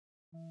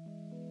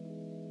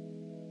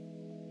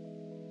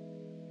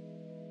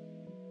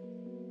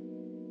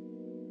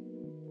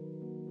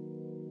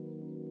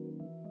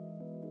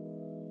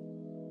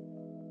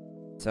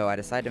So I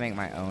decided to make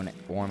my own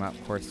warm-up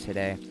course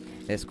today.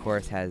 This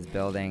course has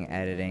building,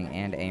 editing,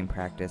 and aim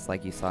practice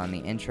like you saw in the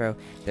intro.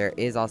 There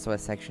is also a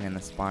section in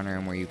the spawn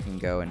room where you can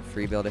go and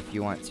free build if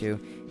you want to,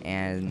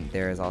 and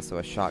there is also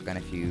a shotgun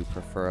if you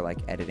prefer like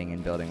editing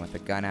and building with a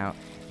gun out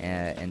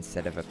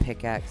instead of a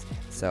pickaxe.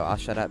 So I'll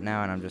shut up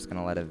now and I'm just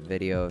going to let a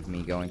video of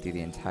me going through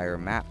the entire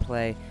map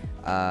play.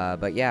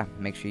 But yeah,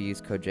 make sure you use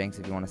code Janxe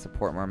if you want to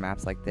support more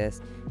maps like this,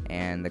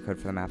 and the code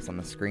for the map's on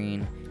the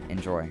screen.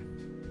 Enjoy.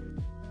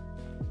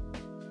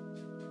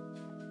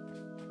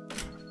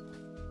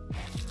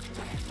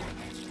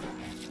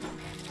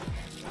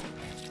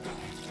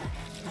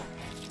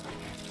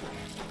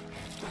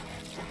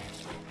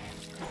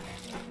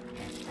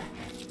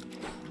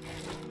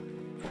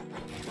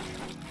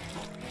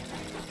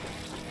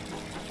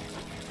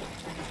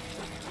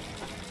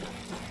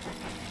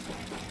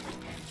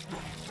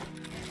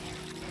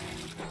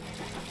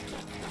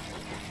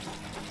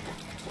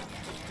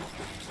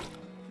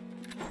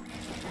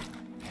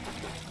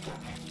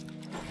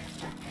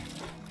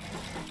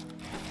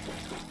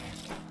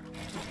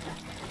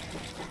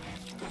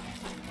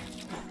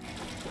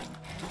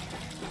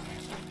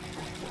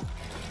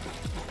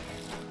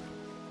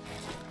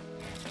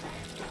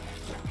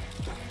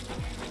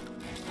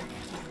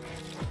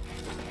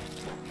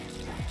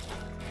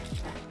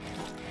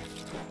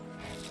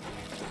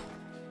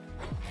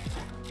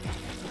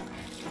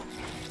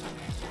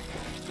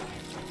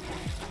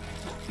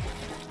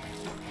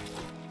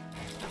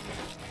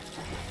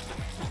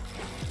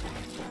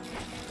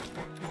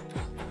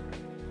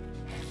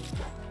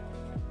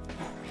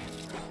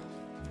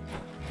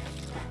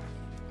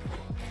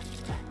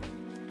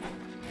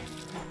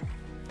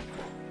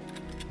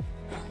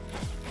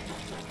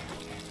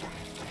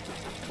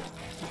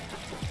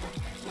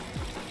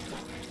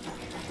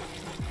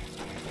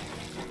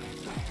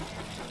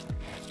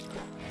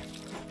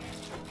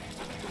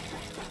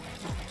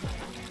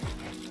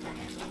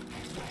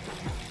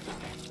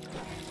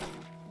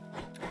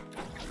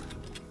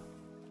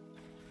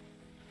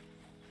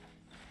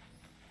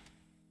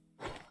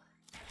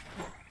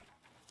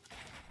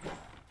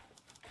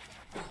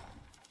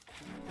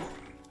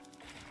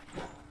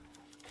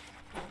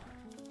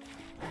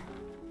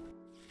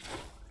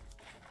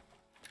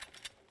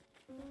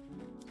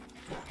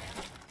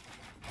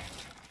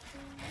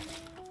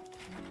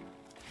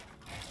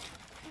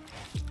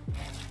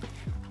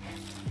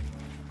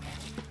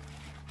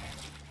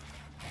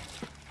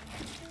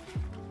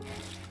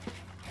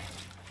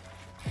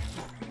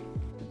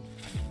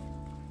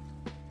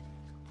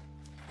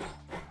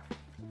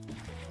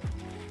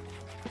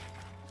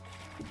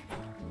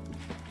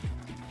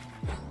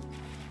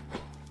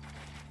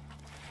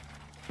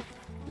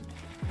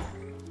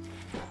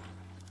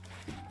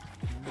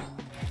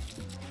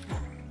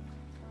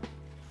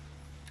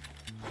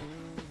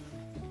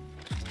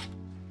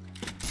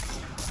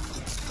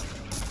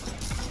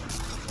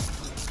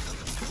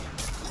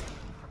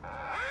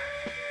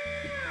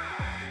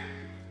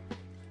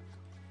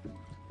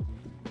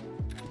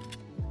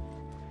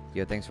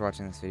 Yo, thanks for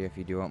watching this video. If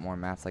you do want more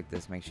maps like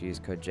this, make sure you use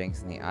code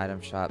Janxe in the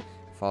item shop.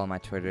 Follow my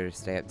Twitter to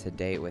stay up to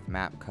date with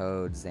map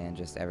codes and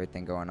just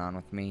everything going on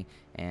with me.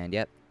 And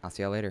yep, I'll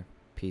see y'all later.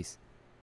 Peace.